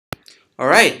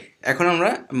Alright, এখন আমরা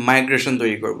migration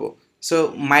তৈরি করব। সো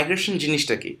মাইগ্রেশন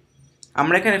জিনিসটা কি?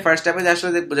 আমরা এখানে ফার্স্ট স্টেপে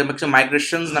আসলে দেখবো যে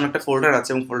মাইগ্রেশনস নামে একটা ফোল্ডার আছে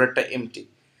এবং ফোল্ডারটা MT.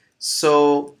 So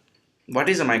what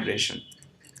is a migration?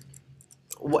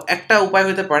 একটা উপায়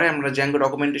হতে পারে আমরা জ্যাঙ্গো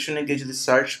ডকুমেন্টেশনে গিয়ে যদি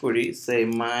সার্চ করি সে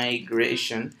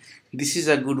migration, this is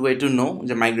a good way to know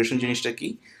যে মাইগ্রেশন জিনিসটা কি।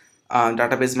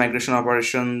 Database migration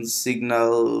operations,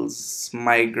 signals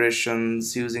মাইগ্রেশনস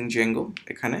using Zango.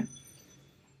 এখানে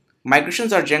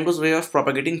migrations are Django's way of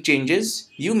propagating changes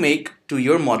you make to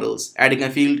your models, adding a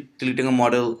field, deleting a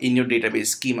model in your database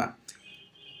schema.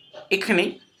 এখানেই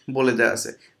বলে দেওয়া আছে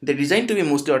they designed to be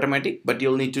mostly automatic but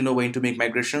you'll need to know when to make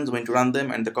migrations, when to run them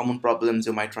and the common problems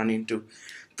you might run into.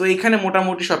 তো এখানে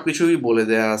মোটামুটি সব কিছুই বলে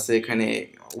দেওয়া আছে এখানে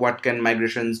what can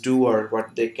migrations do or what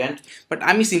they can't, but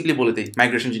আমি সিম্পলি বলে দিই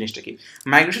মাইগ্রেশন জিনিসটা কি।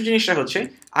 মাইগ্রেশন জিনিসটা হচ্ছে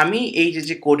আমি এই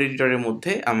যে কোড এডিটরের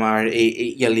মধ্যে আমার এই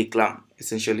ইয়া লিখলাম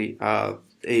এসেনশিয়ালি,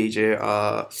 এই যে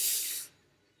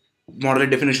মডেলের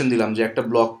ডেফিনেশন দিলাম যে একটা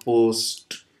ব্লগ পোস্ট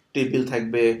টেবিল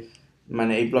থাকবে,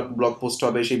 মানে এই ব্লগ পোস্ট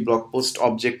হবে, সেই ব্লগ পোস্ট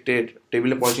অবজেক্টের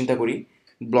টেবিলে পরে চিন্তা করি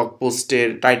ব্লগ পোস্টের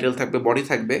টাইটেল থাকবে, বডি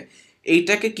থাকবে।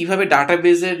 এইটাকে কিভাবে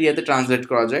ডাটাবেজের ইয়েতে ট্রান্সলেট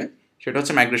করা যায় সেটা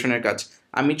হচ্ছে মাইগ্রেশনের কাজ।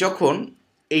 আমি যখন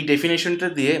এই ডেফিনেশনটা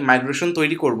দিয়ে মাইগ্রেশন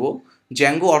তৈরি করব,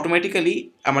 জ্যাঙ্গো অটোমেটিক্যালি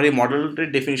আমার এই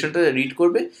মডেলটার ডেফিনেশনটা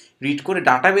রিড করে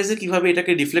ডাটাবেজে কীভাবে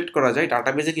এটাকে রিফ্লেক্ট করা যায়,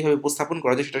 ডাটাবেজে কীভাবে উপস্থাপন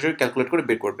করা যায় সেটা সে ক্যালকুলেট করে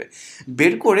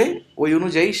বের করে ওই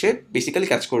অনুযায়ী সে বেসিক্যালি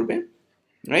কাজ করবে,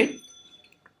 রাইট।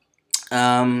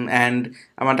 অ্যান্ড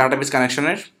আমার ডাটাবেস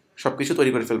কানেকশনের সব কিছু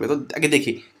তৈরি করে ফেলবে। তো আগে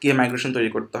দেখি কীভাবে মাইগ্রেশন তৈরি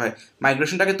করতে হয়।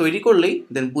 মাইগ্রেশনটাকে তৈরি করলেই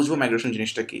দেন বুঝবো মাইগ্রেশন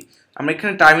জিনিসটা কি। আমরা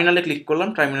এখানে টার্মিনালে ক্লিক করলাম,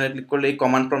 টার্মিনালে ক্লিক করলে এই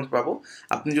কমান্ড প্রম্পট পাবো।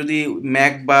 আপনি যদি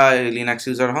ম্যাক বা লিনাক্স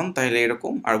ইউজার হন তাহলে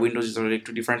এরকম, আর উইন্ডোজ ইউজার হলে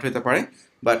একটু ডিফারেন্ট হতে পারে,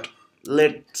 but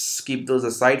let's keep those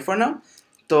side for now.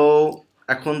 তো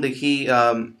এখন দেখি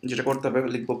যেটা করতে হবে,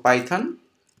 লিখবো পাইথন।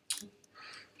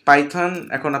 পাইথন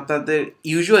এখন আপনাদের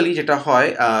ইউজুয়ালি যেটা হয়,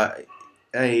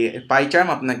 এই পাইচার্ম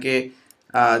আপনাকে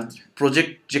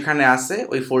প্রজেক্ট যেখানে আছে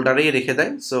ওই ফোল্ডারেই রেখে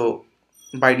দেয়। সো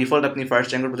বাই ডিফল্ট আপনি ফার্স্ট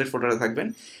জ্যাঙ্গো প্রজেক্ট ফোল্ডারে থাকবেন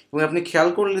এবং আপনি খেয়াল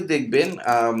করলে দেখবেন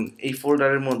এই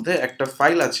ফোল্ডারের মধ্যে একটা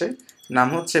ফাইল আছে, নাম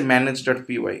হচ্ছে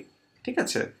manage.py। ঠিক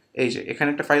আছে, এই যে এখানে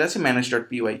একটা ফাইল আছে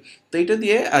manage.py। তো এইটা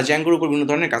দিয়ে জ্যাঙ্গোর উপর বিভিন্ন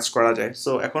ধরনের কাজ করা যায়।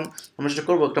 সো এখন আমরা যেটা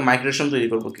করবো, একটা মাইগ্রেশন তৈরি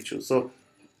করবো কিছু। সো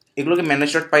এগুলোকে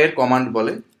manage.py এর কমান্ড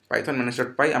বলে, পাইথন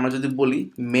manage.py। আমরা যদি বলি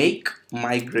মেক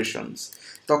মাইগ্রেশনস,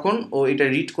 তখন ও এটা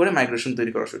রিড করে মাইগ্রেশন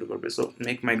তৈরি করা শুরু করবে। সো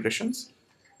মেক মাইগ্রেশনস,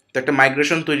 তো একটা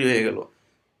মাইগ্রেশন তৈরি হয়ে গেল।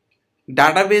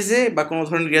 ডাটাবেজে বা কোনো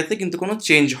ধরনের ইয়েতে কিন্তু কোনো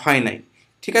চেঞ্জ হয় নাই।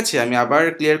 ঠিক আছে, আমি আবার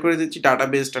ক্লিয়ার করে দিচ্ছি,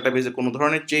 ডাটাবেজে কোনো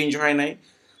ধরনের চেঞ্জ হয় নাই,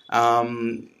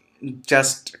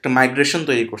 জাস্ট একটা মাইগ্রেশন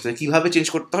তৈরি করছে। কীভাবে চেঞ্জ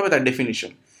করতে হবে তার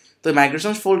ডেফিনিশন। তো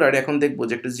মাইগ্রেশন ফোল্ডারে এখন দেখবো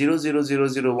যে একটা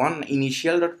 00001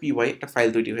 initial.py একটা ফাইল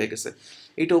তৈরি হয়ে গেছে।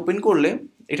 এটা ওপেন করলে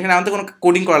এখানে আমাদের কোনো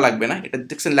কোডিং করা লাগবে না, এটা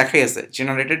দেখছেন লেখাই আছে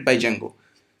জেনারেটেড বাই জ্যাঙ্গো।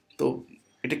 তো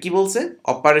এটা কি বলছে,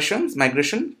 operation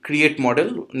migration create model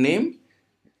name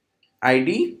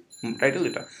ID title,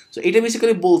 এটা। সো এটা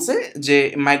বেসিক্যালি বলছে যে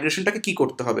মাইগ্রেশনটাকে কি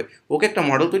করতে হবে, ওকে একটা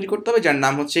মডেল তৈরি করতে হবে যার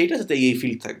নাম হচ্ছে এইটা, যাতে এই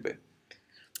ফিল্ড থাকবে।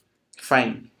 ফাইন।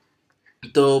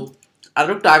 তো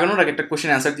আরও একটু আগানোর আগে একটা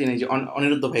কোশ্চেন অ্যান্সার দিয়ে নিই যে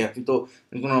অনিরুদ্ধ ভাই, আপনি তো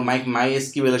কোনো মাই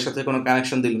এসকিউএল এর সাথে কোনো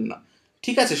কানেকশন দিলেন না।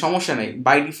 ঠিক আছে, সমস্যা নেই।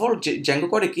 বাই ডিফল্ট জ্যাঙ্গো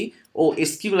করে কি, ও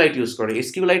এসকিউএলাইট ইউজ করে।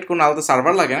 এসকিউএলাইট কোনো আলাদা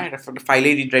সার্ভার লাগে না, এটা একটা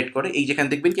ফাইলেই রিড রাইট করে। এই যেখানে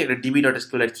দেখবেন কি একটা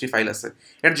db.sqlite3 ফাইল আছে,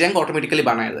 এটা জ্যাঙ্গো অটোমেটিক্যালি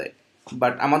বানায় দেয়।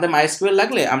 বাট আমাদের মাইএসকিউএল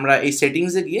লাগলে আমরা এই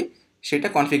সেটিংসে গিয়ে সেটা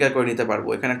কনফিগার করে নিতে পারবো।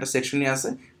 এখানে একটা সেকশনই আছে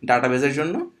ডাটাবেজের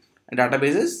জন্য,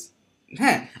 ডাটাবেজেস।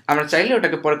 হ্যাঁ, আমরা চাইলে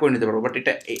ওটাকে পরে করে নিতে পারবো, বাট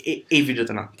এটা এই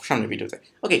ভিডিওতে না, সামনের ভিডিওতে।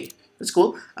 ওকে, ইটস কুল।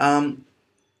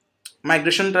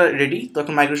 মাইগ্রেশনটা রেডি, তো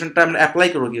এখন মাইগ্রেশনটা আমরা অ্যাপ্লাই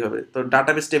করবো কীভাবে? তো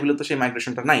ডাটাবেস টেবিলে তো সেই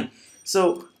মাইগ্রেশনটা নাই। সো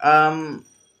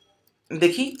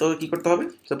দেখি তো কী করতে হবে।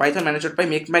 তো পাইথন ম্যানেজার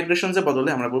মেক মাইগ্রেশনসের বদলে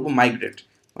আমরা বলবো মাইগ্রেট,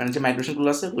 মানে যে মাইগ্রেশনগুলো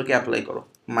আছে ওগুলোকে অ্যাপ্লাই করো,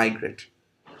 মাইগ্রেট।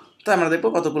 তো আমরা দেখবো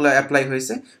কতগুলো অ্যাপ্লাই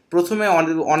হয়েছে। প্রথমে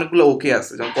অনেকগুলো ওকে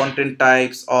আছে, যেমন কন্টেন্ট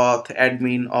টাইপস, অথ,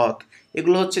 অ্যাডমিন, অথ।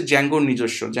 এগুলো হচ্ছে জ্যাঙ্গোর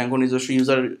নিজস্ব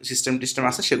ইউজার সিস্টেম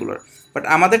আছে সেগুলোর। বাট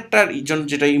আমাদেরটার জন্য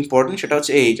যেটা ইম্পর্টেন্ট সেটা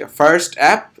হচ্ছে এই যে ফার্স্ট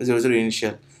অ্যাপ 00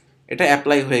 ইনিশিয়াল, এটা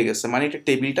অ্যাপ্লাই হয়ে গেছে, মানে এটা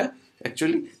টেবিলটা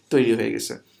অ্যাকচুয়ালি তৈরি হয়ে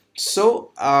গেছে। সো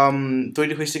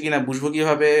তৈরি হয়েছে কি না বুঝবো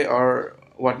কীভাবে অর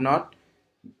হোয়াট নট,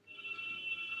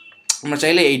 আমরা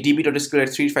চাইলে এই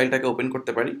db.sqlite3 ফাইলটাকে ওপেন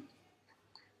করতে পারি।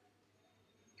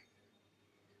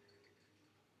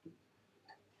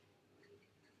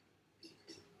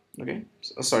 ওকে,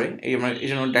 সরি, এই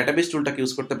জন্য ডাটাবেস টুলটাকে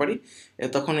ইউজ করতে পারি।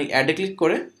 তখন এই অ্যাডে ক্লিক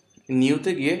করে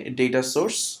নিউতে গিয়ে ডেটা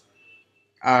সোর্স,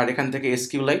 আর এখান থেকে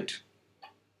এসকিউলাইট,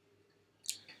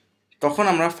 তখন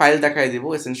আমরা ফাইল দেখাই দিব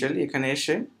এসেনশিয়ালি। এখানে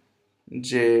এসে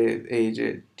যে এই যে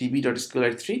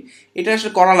db.sqlite3 এটা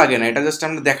আসলে করা লাগে না, এটা জাস্ট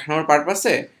আমরা দেখানোর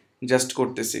পারপাসে জাস্ট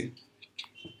করতেছি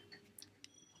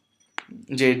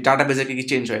যে ডাটাবেজে কি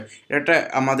চেঞ্জ হয়। এটা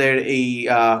আমাদের এই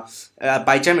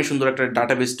পাইচার্মে সুন্দর একটা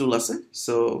ডাটাবেস টুল আছে,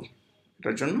 সো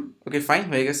এটার জন্য ওকে ফাইন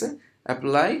হয়ে গেছে,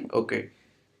 অ্যাপ্লাই ওকে।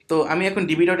 তো আমি এখন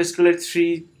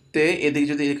db.sqlite3-তে এদিকে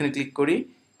যদি এখানে ক্লিক করি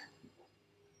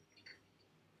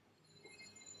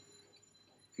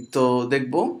তো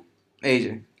দেখব এই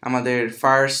যে আমাদের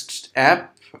first app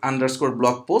underscore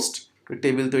blog post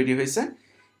table তৈরি হয়েছে।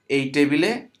 এই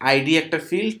টেবিলে আইডি একটা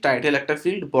ফিল্ড, টাইটেল একটা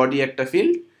ফিল্ড, বডি একটা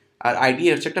ফিল্ড, আর আইডি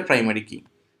হচ্ছে একটা প্রাইমারি কি।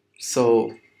 সো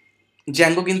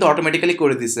জ্যাঙ্গো কিন্তু অটোমেটিক্যালি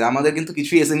করে দিছে, আমাদের কিন্তু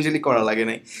কিছুই এসেনশিয়ালি করা লাগে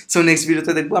নাই। সো নেক্সট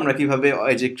ভিডিওতে দেখবো আমরা কিভাবে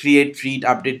যে ক্রিয়েট, রিড,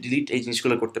 আপডেট, ডিলিট এই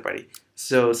জিনিসগুলো করতে পারি।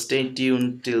 So stay tune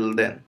till then.